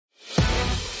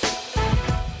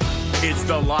It's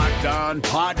the Locked On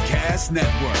Podcast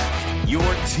Network, your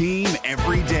team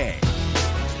every day.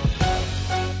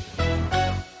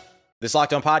 This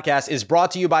Locked On Podcast is brought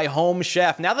to you by Home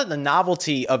Chef. Now that the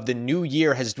novelty of the new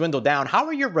year has dwindled down, how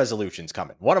are your resolutions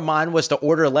coming? One of mine was to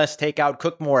order less takeout,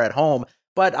 cook more at home,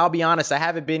 but I'll be honest, I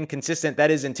haven't been consistent. That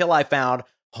is until I found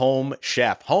Home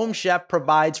Chef. Home Chef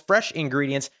provides fresh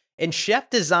ingredients and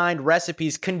chef-designed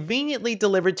recipes conveniently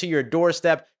delivered to your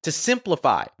doorstep to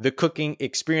simplify the cooking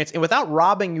experience and without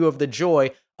robbing you of the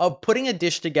joy of putting a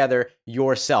dish together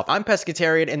yourself. I'm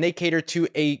pescatarian and they cater to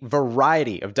a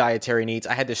variety of dietary needs.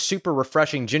 I had this super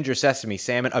refreshing ginger sesame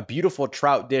salmon, a beautiful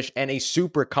trout dish, and a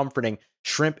super comforting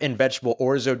shrimp and vegetable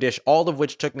orzo dish, all of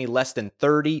which took me less than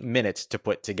 30 minutes to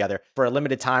put together. For a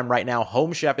limited time right now,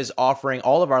 Home Chef is offering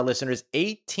all of our listeners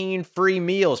 18 free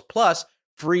meals plus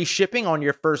free shipping on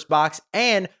your first box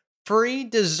and free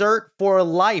dessert for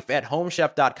life at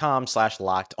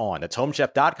homechef.com/lockedon. That's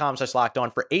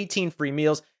homechef.com/lockedon for 18 free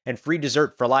meals and free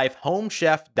dessert for life.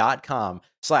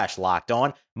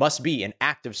 Homechef.com/lockedon. Must be an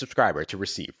active subscriber to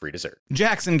receive free dessert.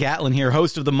 Jackson Gatlin here,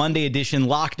 host of the Monday edition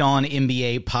Locked On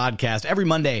NBA podcast. Every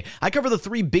Monday, I cover the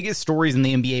three biggest stories in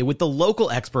the NBA with the local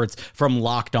experts from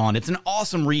Locked On. It's an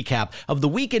awesome recap of the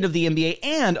weekend of the NBA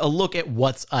and a look at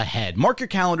what's ahead. Mark your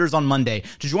calendars on Monday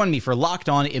to join me for Locked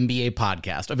On NBA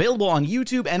podcast, available on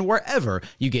YouTube and wherever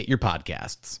you get your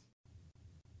podcasts.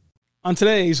 On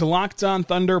today's Locked On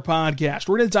Thunder podcast,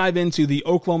 we're going to dive into the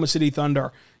Oklahoma City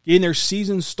Thunder, getting their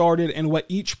season started and what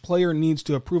each player needs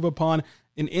to improve upon,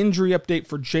 an injury update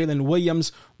for Jalen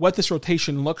Williams, what this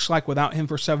rotation looks like without him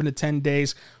for 7 to 10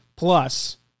 days.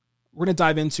 Plus, we're going to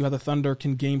dive into how the Thunder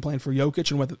can game plan for Jokic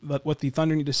and what the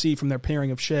Thunder need to see from their pairing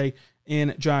of Shea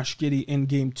and Josh Giddey in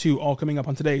Game 2, all coming up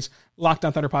on today's Locked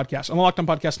On Thunder podcast on the Locked On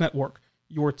Podcast Network,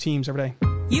 your teams every day.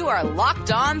 You are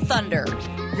Locked On Thunder,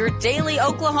 your daily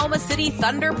Oklahoma City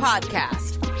Thunder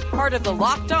podcast. Part of the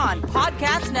Locked On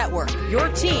Podcast Network, your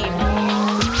team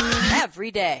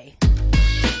every day.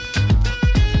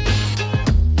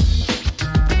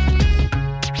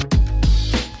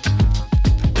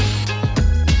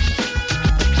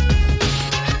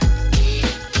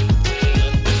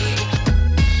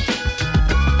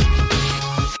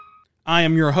 I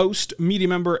am your host, media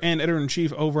member, and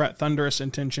editor-in-chief over at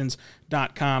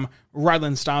thunderousintentions.com,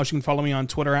 Rylan Stiles. You can follow me on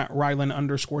Twitter at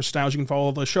Rylan_Stiles. You can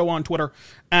follow the show on Twitter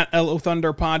at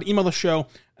LOThunderPod. Email the show,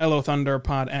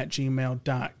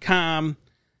 LOThunderPod@gmail.com.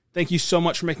 Thank you so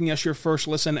much for making us your first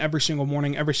listen every single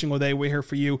morning, every single day. We're here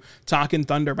for you, talking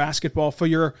Thunder basketball. For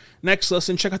your next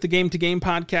listen, check out the Game to Game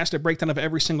podcast, a breakdown of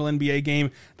every single NBA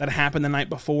game that happened the night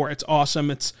before. It's awesome.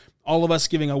 It's all of us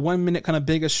giving a 1-minute kind of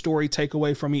biggest story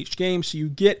takeaway from each game, so you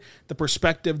get the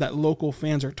perspective that local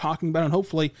fans are talking about, and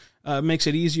hopefully makes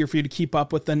it easier for you to keep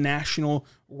up with the national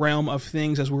realm of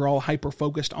things as we're all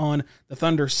hyper-focused on the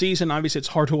Thunder season. Obviously, it's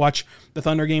hard to watch the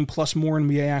Thunder game plus more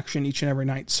NBA action each and every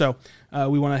night, so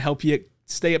we want to help you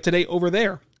stay up to date over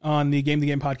there on the Game to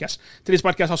Game podcast. Today's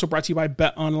podcast also brought to you by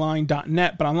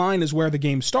betonline.net. BetOnline is where the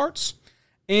game starts,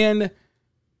 and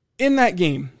in that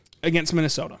game against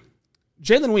Minnesota,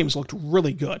 Jalen Williams looked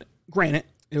really good. Granted,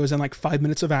 it was in like 5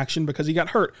 minutes of action because he got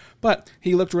hurt, but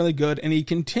he looked really good, and he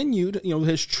continued,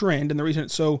 his trend. And the reason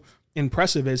it's so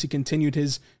impressive is he continued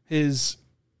his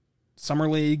summer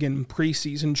league and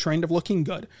preseason trend of looking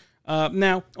good.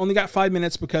 Now, only got 5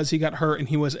 minutes because he got hurt, and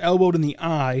he was elbowed in the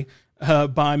eye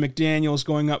by McDaniels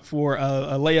going up for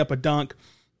a layup, a dunk,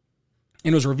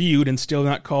 and was reviewed and still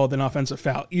not called an offensive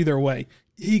foul. Either way,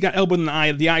 he got elbowed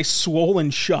in the eye swollen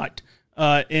shut.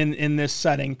 In this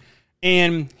setting,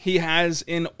 and he has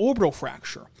an orbital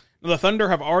fracture. Now, the Thunder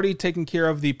have already taken care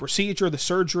of the procedure, the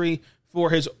surgery for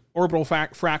his orbital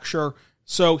fracture,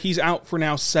 so he's out for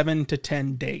now 7 to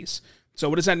 10 days. So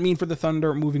what does that mean for the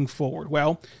Thunder moving forward?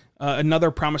 Well, another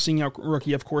promising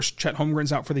rookie, of course, Chet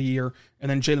Holmgren's out for the year,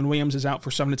 and then Jalen Williams is out for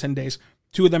 7 to 10 days.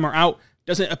 Two of them are out.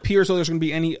 Doesn't appear as though there's going to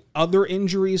be any other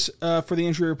injuries for the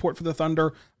injury report for the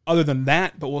Thunder other than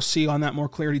that, but we'll see on that more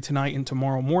clarity tonight and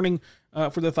tomorrow morning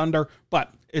for the Thunder.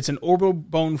 But it's an orbital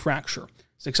bone fracture.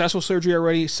 Successful surgery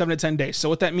already, 7 to 10 days. So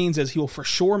what that means is he will for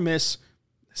sure miss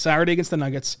Saturday against the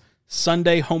Nuggets,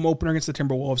 Sunday home opener against the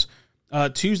Timberwolves,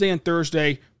 Tuesday and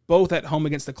Thursday both at home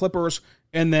against the Clippers,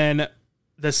 and then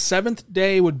the seventh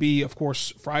day would be, of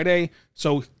course, Friday.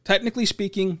 So technically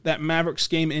speaking, that Mavericks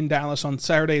game in Dallas on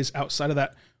Saturday is outside of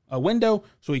that window,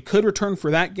 so he could return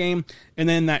for that game. And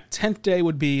then that 10th day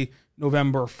would be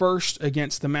November 1st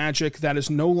against the Magic. That is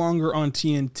no longer on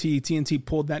TNT. TNT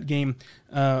pulled that game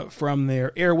from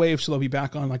their airwaves, so they'll be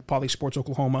back on like Poly Sports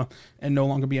Oklahoma and no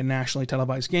longer be a nationally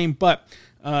televised game. But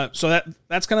so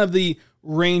that's kind of the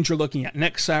range you're looking at.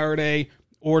 Next Saturday,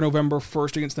 or November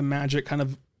 1st against the Magic, kind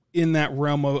of in that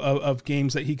realm of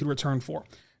games that he could return for.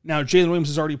 Now, Jalen Williams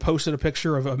has already posted a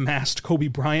picture of a masked Kobe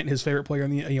Bryant, his favorite player in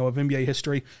the of NBA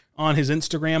history, on his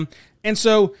Instagram. And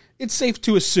so it's safe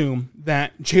to assume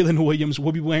that Jalen Williams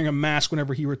will be wearing a mask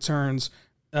whenever he returns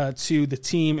to the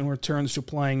team and returns to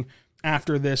playing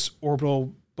after this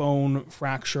orbital bone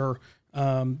fracture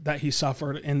that he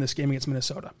suffered in this game against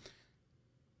Minnesota.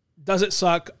 Does it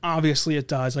suck? Obviously it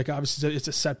does. Obviously it's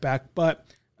a setback, but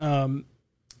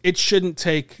it shouldn't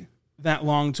take that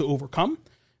long to overcome.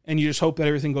 And you just hope that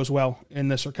everything goes well in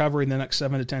this recovery in the next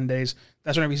 7 to 10 days.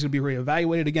 That's whenever he's going to be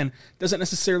reevaluated. Again, doesn't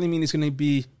necessarily mean he's going to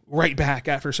be right back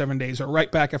after 7 days or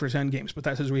right back after 10 games, but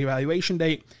that's his reevaluation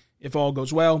date. If all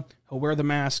goes well, he'll wear the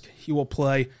mask, he will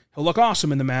play, he'll look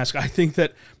awesome in the mask. I think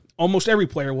that almost every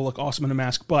player will look awesome in the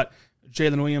mask, but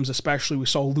Jalen Williams especially, we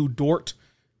saw Lou Dort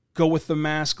go with the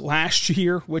mask last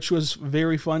year, which was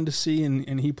very fun to see,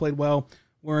 and he played well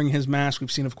wearing his mask.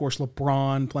 We've seen, of course,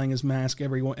 LeBron playing his mask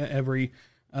every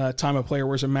time a player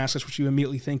wears a mask. That's what you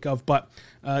immediately think of. But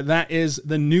that is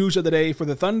the news of the day for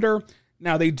the Thunder.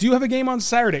 Now, they do have a game on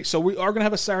Saturday, so we are going to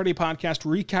have a Saturday podcast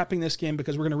recapping this game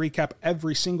because we're going to recap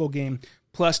every single game,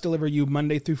 plus deliver you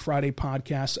Monday through Friday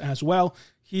podcasts as well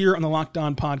here on the Locked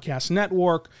On Podcast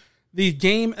Network. The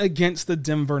game against the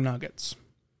Denver Nuggets.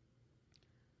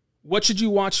 What should you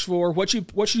watch for? What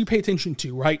should you pay attention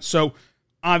to, right? So,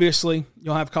 obviously,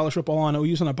 you'll have college football on.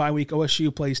 OU's on a bye week.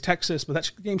 OSU plays Texas, but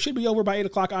that game should be over by 8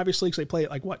 o'clock, obviously, because they play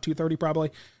at 2:30 probably.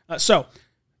 So,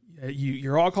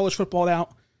 you're all college football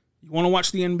out. You want to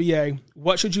watch the NBA.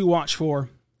 What should you watch for?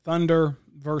 Thunder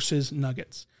versus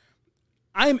Nuggets.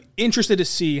 I'm interested to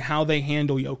see how they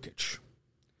handle Jokic.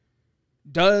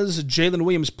 Does Jalen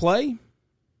Williams play?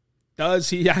 Does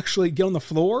he actually get on the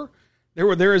floor?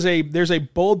 There's a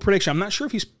bold prediction. I'm not sure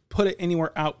if he's put it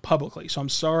anywhere out publicly, so I'm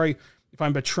sorry if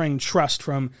I'm betraying trust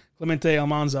from Clemente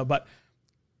Almanza, but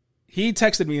he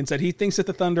texted me and said he thinks that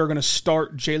the Thunder are going to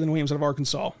start Jalen Williams out of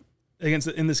Arkansas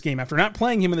in this game. After not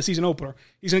playing him in the season opener,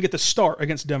 he's going to get the start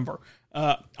against Denver.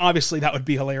 Obviously, that would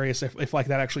be hilarious if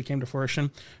that actually came to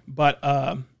fruition, but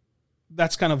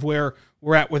that's kind of where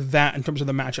we're at with that in terms of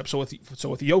the matchup. So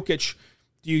with Jokic,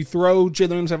 do you throw Jalen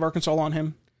Williams out of Arkansas on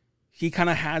him? He kind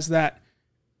of has that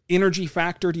energy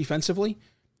factor defensively.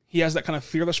 He has that kind of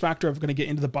fearless factor of going to get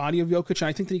into the body of Jokic, and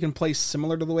I think that he can play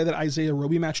similar to the way that Isaiah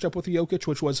Roby matched up with Jokic,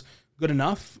 which was good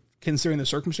enough considering the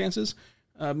circumstances.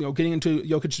 Getting into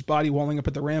Jokic's body, walling up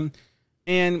at the rim.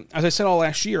 And as I said all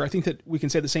last year, I think that we can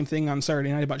say the same thing on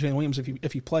Saturday night about Jalen Williams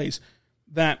if he plays.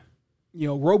 That,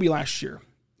 Roby last year,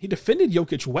 he defended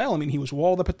Jokic well. I mean, he was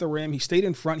walled up at the rim. He stayed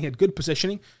in front. He had good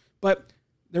positioning. But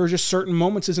there were just certain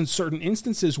moments in certain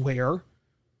instances where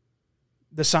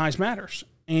the size matters.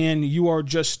 And you are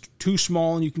just too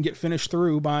small and you can get finished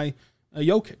through by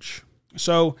Jokic.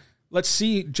 So let's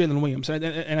see Jalen Williams.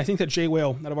 And I think that Jay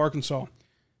Whale out of Arkansas,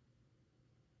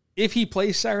 if he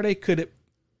plays Saturday, could it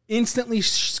instantly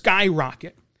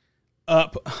skyrocket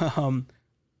up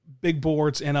big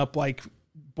boards and up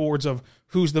boards of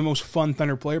who's the most fun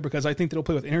Thunder player, because I think that he'll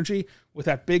play with energy, with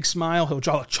that big smile. He'll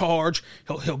draw a charge.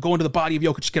 He'll go into the body of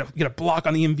Jokic, get a block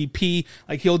on the MVP.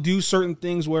 He'll do certain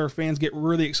things where fans get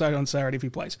really excited on Saturday if he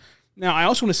plays. Now, I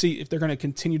also want to see if they're going to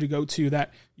continue to go to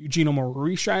that Eugene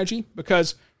Omoruyi strategy,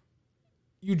 because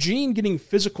Eugene getting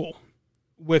physical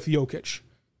with Jokic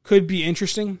could be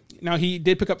interesting. Now, he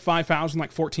did pick up 5 fouls in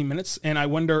 14 minutes, and I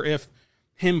wonder if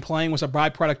him playing was a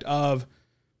byproduct of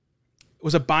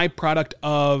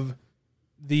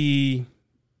the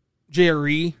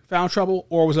JRE foul trouble,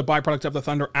 or was a byproduct of the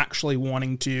Thunder actually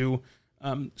wanting to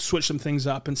switch some things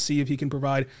up and see if he can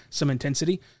provide some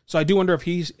intensity. So I do wonder if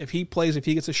he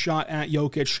gets a shot at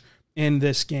Jokic in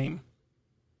this game.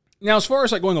 Now, as far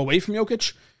as going away from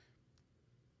Jokic,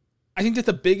 I think that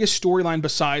the biggest storyline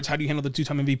besides how do you handle the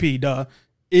two-time MVP,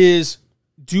 is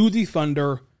do the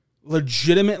Thunder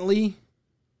legitimately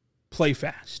play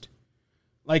fast?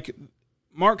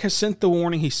 Mark has sent the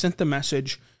warning, he sent the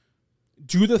message.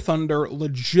 Do the Thunder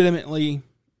legitimately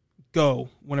go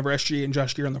whenever SGA and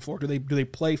Josh Giddey are on the floor? Do they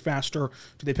play faster?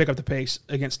 Do they pick up the pace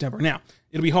against Denver? Now,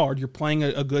 it'll be hard. You're playing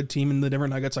a good team in the Denver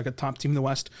Nuggets, a top team in the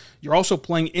West. You're also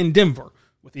playing in Denver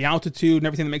with the altitude and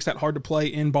everything that makes that hard to play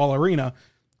in Ball Arena.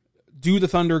 Do the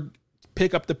Thunder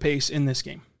pick up the pace in this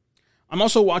game? I'm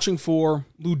also watching for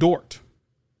Lou Dort.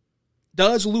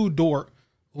 Does Lou Dort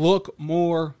look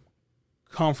more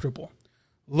comfortable?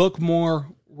 Look more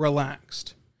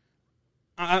relaxed?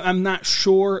 I'm not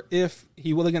sure if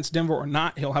he will against Denver or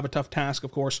not. He'll have a tough task,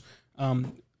 of course.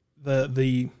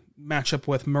 The matchup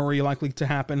with Murray likely to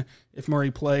happen if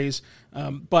Murray plays.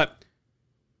 But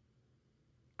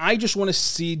I just want to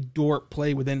see Dort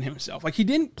play within himself. Like, he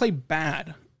didn't play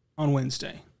bad on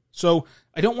Wednesday. So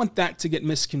I don't want that to get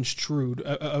misconstrued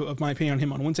of my opinion on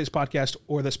him on Wednesday's podcast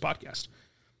or this podcast.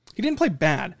 He didn't play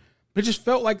bad, but it just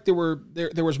felt like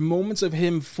there was moments of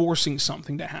him forcing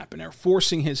something to happen or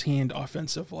forcing his hand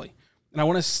offensively. And I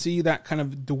want to see that kind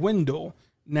of dwindle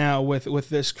now with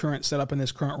this current setup and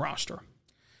this current roster.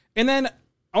 And then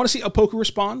I want to see how Poku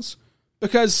responds,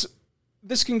 because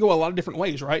this can go a lot of different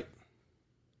ways, right?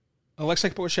 Alexei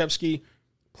Pokusevski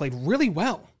played really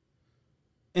well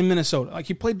in Minnesota. Like,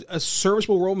 he played a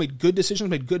serviceable role, made good decisions,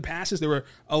 made good passes. There were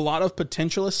a lot of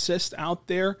potential assists out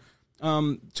there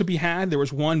to be had. There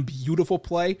was one beautiful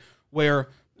play where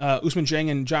Ousmane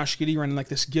Dieng and Josh Giddey ran like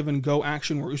this give and go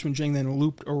action where Ousmane Dieng then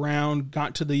looped around,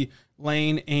 got to the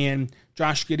lane, and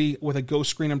Josh Giddey with a ghost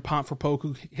screen and pop for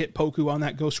Poku hit Poku on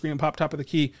that ghost screen and pop top of the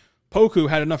key. Poku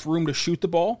had enough room to shoot the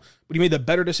ball, but he made the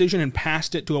better decision and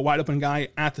passed it to a wide open guy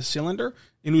at the cylinder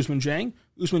in Ousmane Dieng.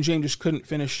 Ousmane Dieng just couldn't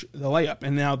finish the layup.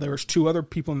 And now there's two other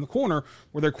people in the corner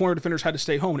where their corner defenders had to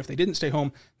stay home. And if they didn't stay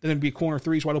home, then it'd be corner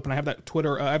threes wide open. I have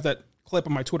that clip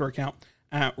on my Twitter account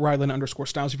at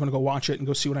Ryland_Styles if you want to go watch it and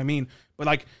go see what I mean. But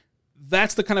like,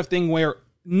 that's the kind of thing where,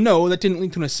 no, that didn't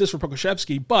lead to an assist for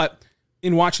Pokusevski, but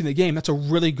in watching the game, that's a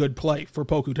really good play for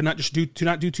Poku to not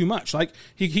do too much. Like,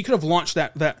 he could have launched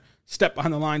that step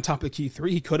behind the line, top of the key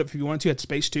three. He could have, if he wanted to, had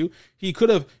space too. He could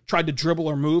have tried to dribble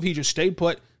or move. He just stayed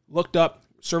put, looked up,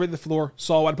 surveyed the floor,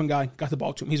 saw a wide open guy, got the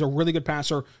ball to him. He's a really good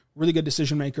passer, really good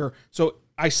decision maker. So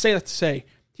I say that to say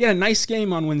he had a nice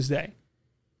game on Wednesday,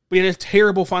 but he had a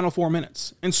terrible final 4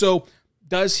 minutes. And so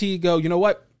does he go, you know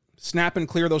what, snap and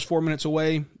clear those 4 minutes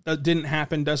away? That didn't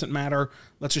happen, doesn't matter.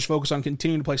 Let's just focus on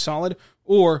continuing to play solid.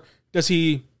 Or does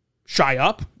he shy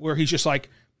up where he's just like,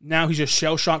 now he's just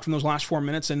shell-shocked from those last 4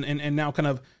 minutes and now kind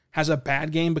of has a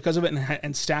bad game because of it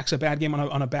and stacks a bad game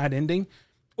on a bad ending?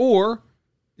 Or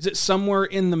is it somewhere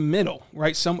in the middle,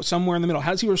 right? Somewhere in the middle.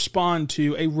 How does he respond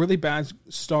to a really bad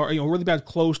start, really bad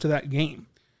close to that game?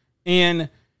 And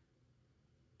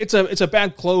it's a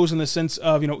bad close in the sense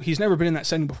of, he's never been in that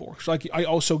setting before. So like, I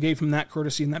also gave him that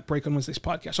courtesy and that break on Wednesday's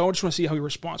podcast. So I just want to see how he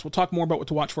responds. We'll talk more about what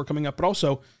to watch for coming up, but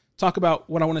also talk about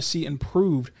what I want to see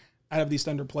improved out of these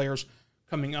Thunder players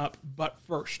coming up. But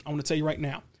first, I want to tell you right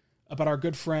now about our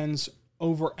good friends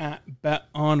over at Bet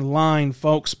Online,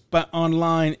 folks. Bet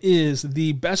Online is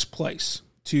the best place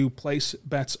to place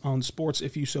bets on sports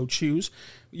if you so choose.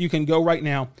 You can go right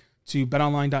now to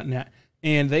betonline.net,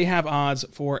 and they have odds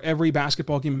for every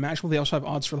basketball game imaginable. They also have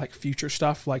odds for like future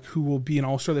stuff, like who will be an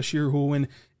All-Star this year, who will win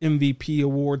MVP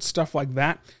awards, stuff like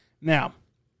that. Now,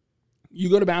 you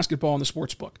go to basketball in the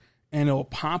sports book, and it'll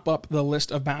pop up the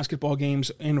list of basketball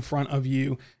games in front of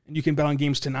you. And you can bet on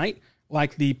games tonight,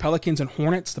 like the Pelicans and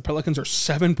Hornets. The Pelicans are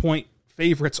 7-point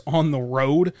favorites on the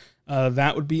road.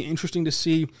 That would be interesting to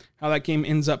see how that game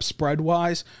ends up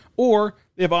spread-wise. Or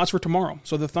they have odds for tomorrow.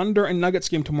 So the Thunder and Nuggets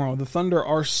game tomorrow. The Thunder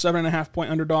are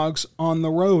 7.5-point underdogs on the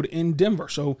road in Denver.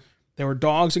 So they were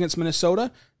dogs against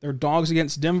Minnesota. They're dogs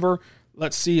against Denver.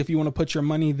 Let's see if you want to put your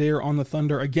money there on the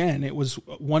Thunder again. It was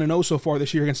 1-0 so far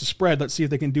this year against the spread. Let's see if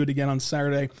they can do it again on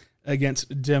Saturday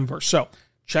against Denver. So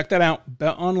check that out.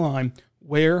 Bet Online,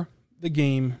 where the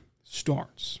game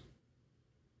starts.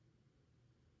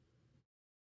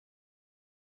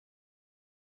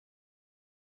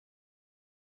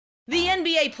 The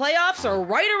NBA playoffs are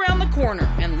right around the corner,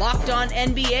 and Locked On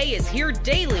NBA is here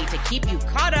daily to keep you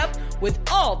caught up with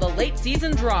all the late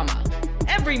season drama.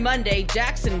 Every Monday,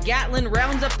 Jackson Gatlin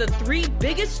rounds up the 3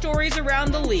 biggest stories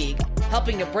around the league,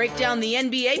 helping to break down the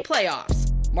NBA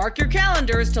playoffs. Mark your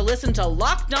calendars to listen to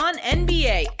Locked On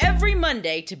NBA every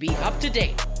Monday to be up to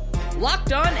date.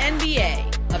 Locked On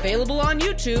NBA, available on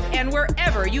YouTube and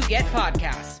wherever you get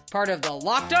podcasts. Part of the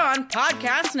Locked On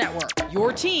Podcast Network,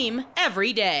 your team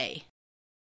every day.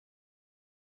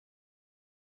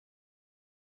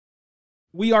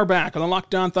 We are back on the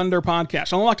Locked On Thunder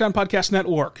podcast, on the Locked On Podcast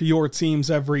Network, your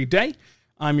teams every day.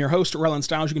 I'm your host, Ryland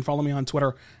Styles. You can follow me on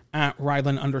Twitter at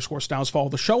Ryland_Styles. Follow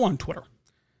the show on Twitter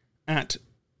at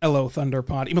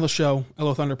LOThunderPod. Email the show,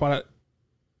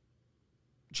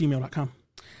 LOThunderPod@gmail.com.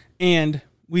 And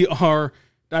we are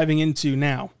diving into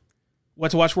now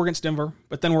what to watch for against Denver,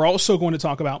 but then we're also going to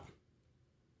talk about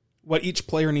what each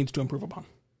player needs to improve upon.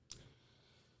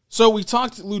 So we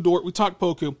talked Lu Dort, we talked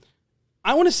Poku.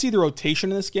 I want to see the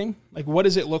rotation in this game. Like, what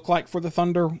does it look like for the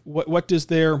Thunder? What do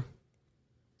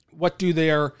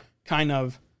their kind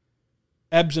of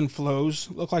ebbs and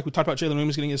flows look like? We talked about Jalen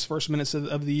Williams getting his first minutes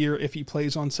of the year if he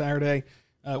plays on Saturday.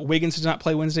 Wiggins does not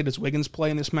play Wednesday. Does Wiggins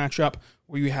play in this matchup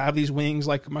where you have these wings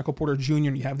like Michael Porter Jr.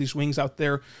 and you have these wings out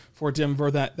there for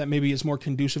Denver that maybe is more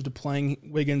conducive to playing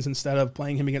Wiggins instead of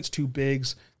playing him against two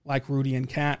bigs like Rudy and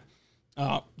Cat?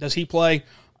 Does he play?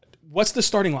 What's the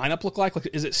starting lineup look like?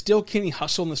 Is it still Kenny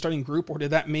Hustle in the starting group, or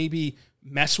did that maybe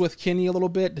mess with Kenny a little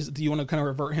bit? Do you want to kind of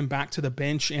revert him back to the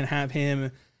bench and have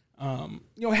him, have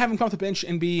him come off the bench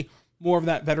and be more of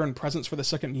that veteran presence for the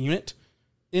second unit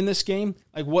in this game?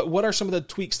 Like, what are some of the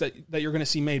tweaks that you're going to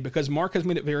see made? Because Mark has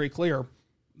made it very clear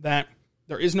that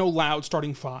there is no loud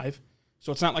starting five,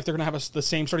 so it's not like they're going to have the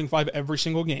same starting five every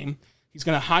single game. He's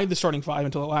going to hide the starting five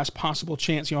until the last possible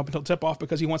chance, up until tip-off,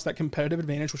 because he wants that competitive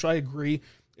advantage, which I agree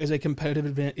is a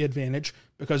competitive advantage,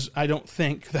 because I don't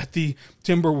think that the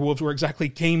Timberwolves were exactly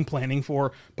game planning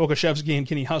for Pokusevski and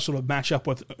Kenny Hustle to match up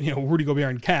with, Rudy Gobert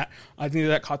and Cat. I think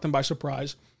that caught them by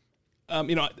surprise.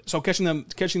 So catching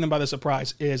them by the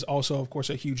surprise is also, of course,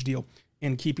 a huge deal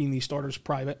in keeping these starters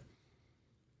private.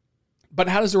 But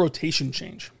how does the rotation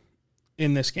change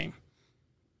in this game?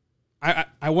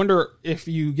 I wonder if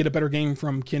you get a better game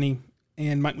from Kenny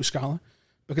and Mike Muscala,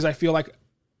 because I feel like,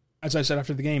 as I said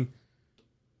after the game,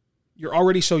 you're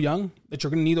already so young that you're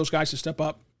going to need those guys to step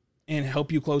up and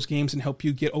help you close games and help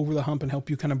you get over the hump and help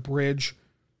you kind of bridge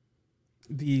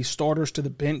the starters to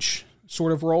the bench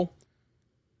sort of role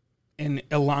and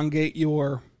elongate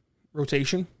your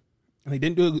rotation. And they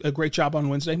didn't do a great job on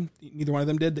Wednesday. Neither one of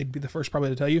them did. They'd be the first probably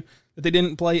to tell you that they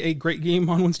didn't play a great game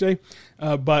on Wednesday.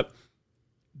 But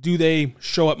do they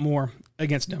show up more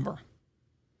against Denver?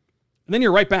 And then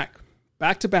you're right back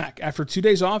to back. After 2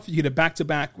 days off, you get a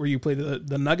back-to-back where you play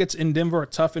the Nuggets in Denver, a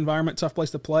tough environment, tough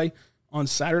place to play on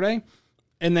Saturday.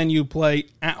 And then you play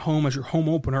at home as your home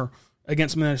opener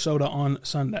against Minnesota on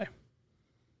Sunday.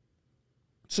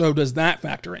 So does that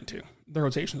factor into the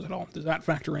rotations at all? Does that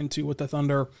factor into what the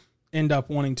Thunder end up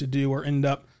wanting to do or end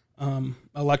up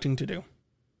electing to do?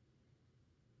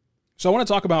 So I want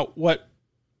to talk about what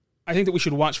I think that we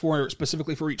should watch for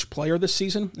specifically for each player this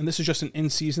season. And this is just an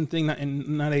in-season thing,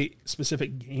 not a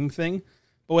specific game thing.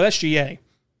 But with SGA,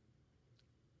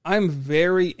 I'm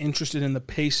very interested in the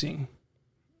pacing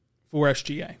for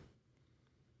SGA.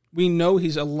 We know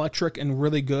he's electric and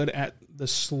really good at the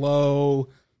slow,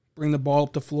 bring the ball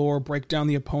up the floor, break down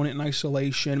the opponent in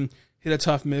isolation, hit a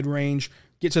tough mid-range,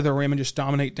 get to the rim and just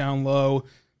dominate down low,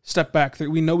 step back three.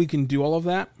 We know we can do all of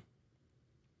that.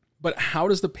 But how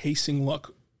does the pacing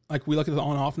look? Like, we look at the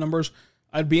on-off numbers.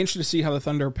 I'd be interested to see how the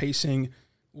Thunder pacing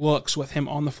looks with him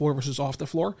on the floor versus off the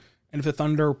floor. And if the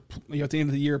Thunder, at the end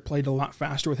of the year, played a lot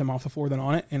faster with him off the floor than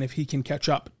on it, and if he can catch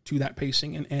up to that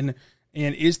pacing. And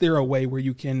is there a way where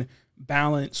you can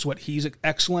balance what he's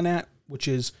excellent at, which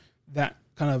is that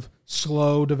kind of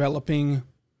slow developing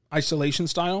isolation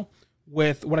style,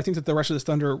 with what I think that the rest of this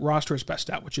Thunder roster is best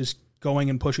at, which is going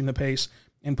and pushing the pace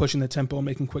and pushing the tempo and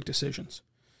making quick decisions.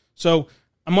 So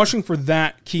I'm watching for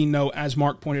that keynote, as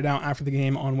Mark pointed out after the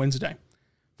game on Wednesday.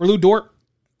 For Lou Dort,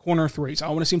 corner threes. I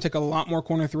want to see him take a lot more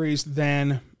corner threes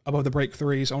than above the break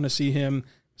threes. I want to see him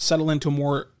settle into a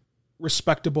more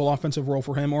respectable offensive role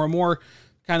for him, or a more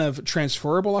kind of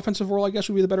transferable offensive role, I guess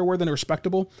would be the better word than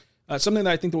respectable. Something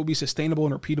that I think that will be sustainable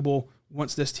and repeatable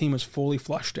once this team is fully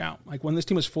fleshed out. Like, when this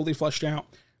team is fully fleshed out,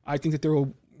 I think that there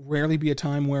will rarely be a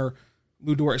time where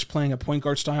Lou Dort is playing a point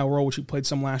guard style role, which he played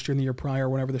some last year and the year prior,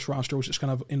 whenever this roster was just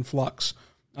kind of in flux.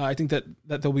 I think that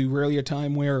there'll be rarely a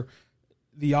time where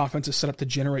the offense is set up to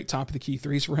generate top of the key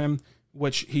threes for him,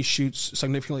 which he shoots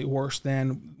significantly worse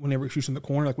than whenever he shoots in the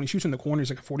corner. Like, when he shoots in the corner, he's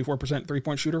like a 44%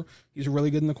 three-point shooter. He's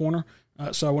really good in the corner.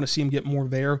 So I want to see him get more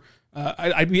there.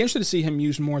 I'd be interested to see him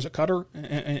used more as a cutter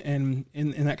and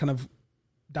in that kind of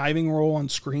diving role on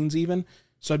screens even.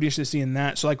 So I'd be interested to see in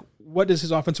that. So, like, what does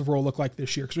his offensive role look like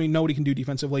this year? Because we know what he can do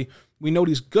defensively. We know what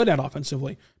he's good at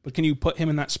offensively. But can you put him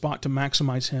in that spot to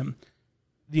maximize him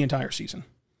the entire season?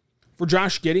 For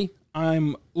Josh Giddey,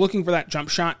 I'm looking for that jump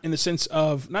shot in the sense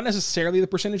of not necessarily the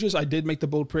percentages. I did make the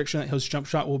bold prediction that his jump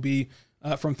shot will be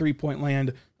from three-point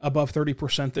land above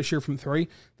 30% this year from three.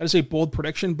 That is a bold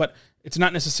prediction, but it's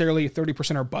not necessarily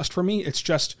 30% or bust for me. It's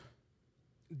just,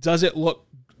 does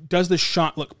the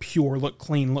shot look pure, look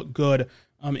clean, look good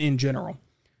in general?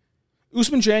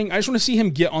 Ousmane Dieng, I just want to see him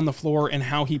get on the floor and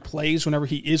how he plays whenever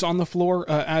he is on the floor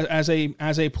as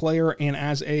a player and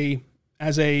as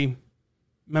a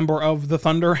member of the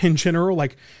Thunder in general.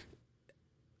 Like,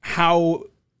 how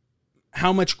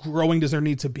much growing does there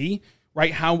need to be,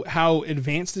 right? How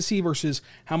advanced is he versus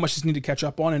how much does he need to catch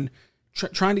up on, and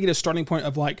trying to get a starting point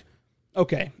of, like,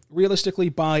 okay, realistically,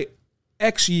 by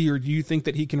X year, do you think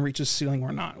that he can reach his ceiling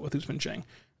or not with Ousmane Dieng?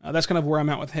 That's kind of where I'm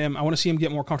at with him. I want to see him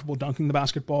get more comfortable dunking the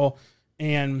basketball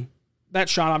and that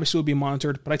shot obviously will be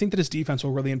monitored, but I think that his defense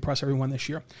will really impress everyone this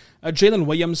year. Jalen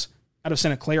Williams out of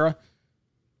Santa Clara.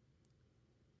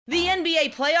 The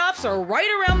NBA playoffs are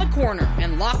right around the corner,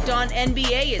 and Locked On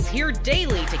NBA is here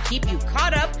daily to keep you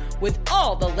caught up with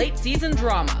all the late season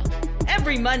drama.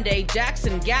 Every Monday,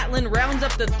 Jackson Gatlin rounds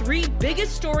up the 3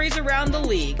 biggest stories around the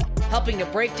league, helping to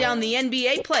break down the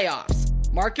NBA playoffs.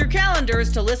 Mark your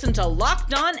calendars to listen to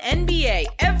Locked On NBA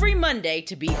every Monday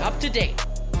to be up to date.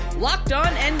 Locked On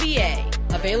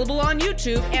NBA, available on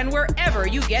YouTube and wherever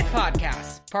you get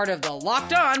podcasts. Part of the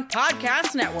Locked On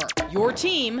Podcast Network, your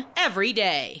team every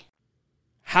day.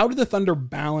 How do the Thunder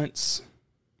balance,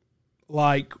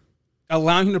 like,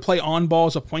 allowing him to play on ball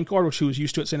as a point guard, which he was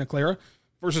used to at Santa Clara,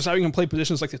 versus having him play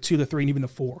positions like the 2, the 3, and even the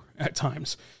 4 at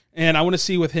times? And I want to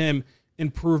see with him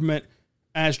improvement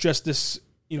as just this,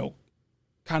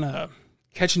 kind of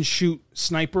catch and shoot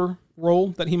sniper role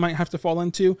that he might have to fall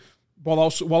into, while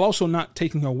also not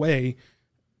taking away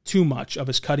too much of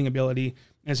his cutting ability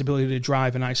and his ability to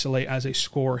drive and isolate as a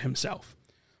scorer himself.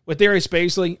 With Darius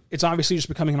Bazley, it's obviously just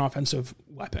becoming an offensive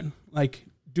weapon, like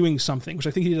doing something, which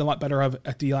I think he did a lot better of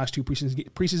at the last 2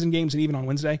 preseason games and even on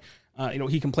Wednesday.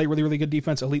 He can play really, really good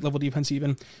defense, elite level defense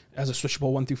even, as a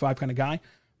switchable 1 through 5 kind of guy.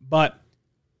 But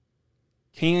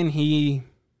can he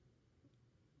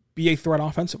be a threat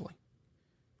offensively?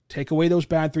 Take away those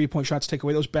bad 3-point shots, take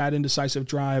away those bad indecisive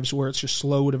drives where it's just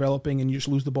slow developing and you just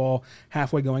lose the ball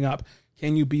halfway going up.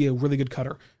 Can you be a really good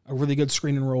cutter, a really good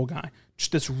screen and roll guy,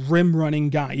 just this rim running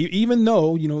guy? Even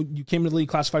though, you came to the league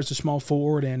classified as a small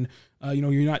forward and,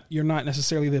 you're not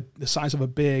necessarily the size of a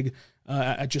big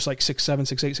at just like 6'7",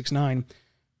 6'8", 6'9".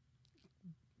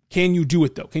 Can you do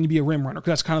it though? Can you be a rim runner?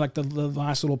 Because that's kind of like the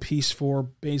last little piece for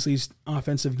Bazley's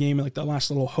offensive game and like the last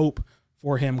little hope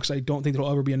for him, because I don't think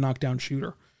there'll ever be a knockdown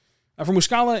shooter. For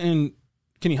Muscala and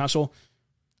Kenny Hustle,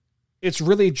 it's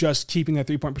really just keeping their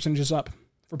 3-point percentages up.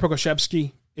 For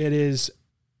Pokusevski, it is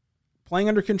playing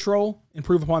under control,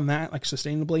 improve upon that, like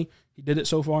sustainably. He did it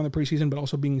so far in the preseason, but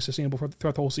also being sustainable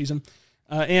throughout the whole season.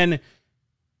 And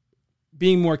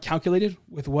being more calculated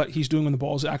with what he's doing when the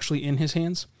ball is actually in his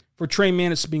hands. For Trey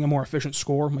Mann, it's being a more efficient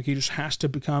scorer. Like, he just has to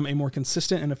become a more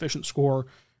consistent and efficient scorer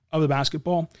of the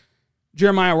basketball.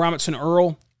 Jeremiah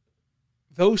Robinson-Earl,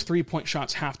 those 3-point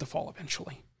shots have to fall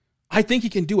eventually. I think he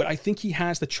can do it. I think he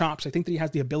has the chops. I think that he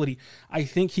has the ability. I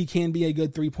think he can be a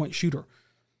good 3-point shooter.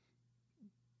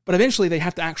 But eventually they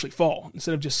have to actually fall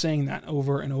instead of just saying that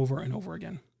over and over and over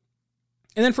again.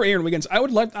 And then for Aaron Wiggins, I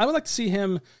would like to see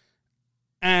him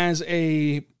as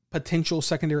a potential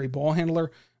secondary ball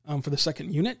handler for the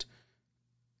second unit.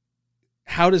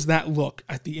 How does that look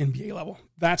at the NBA level?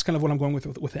 That's kind of what I'm going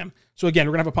with him. So again,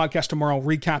 we're going to have a podcast tomorrow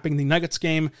recapping the Nuggets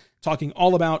game, talking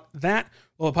all about that.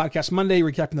 We'll have a podcast Monday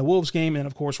recapping the Wolves game, and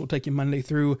of course, we'll take you Monday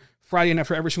through Friday and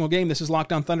after every single game. This is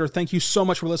Locked On Thunder. Thank you so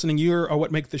much for listening. You are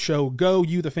what makes the show go.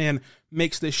 You, the fan,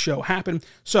 makes this show happen.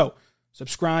 So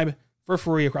subscribe for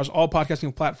free across all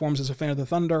podcasting platforms as a fan of the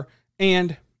Thunder.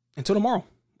 And until tomorrow,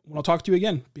 when I'll talk to you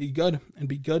again, be good and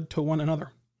be good to one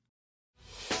another.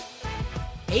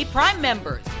 Hey, Prime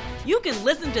members, you can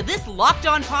listen to this Locked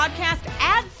On podcast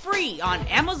ad-free on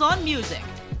Amazon Music.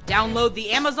 Download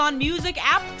the Amazon Music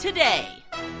app today.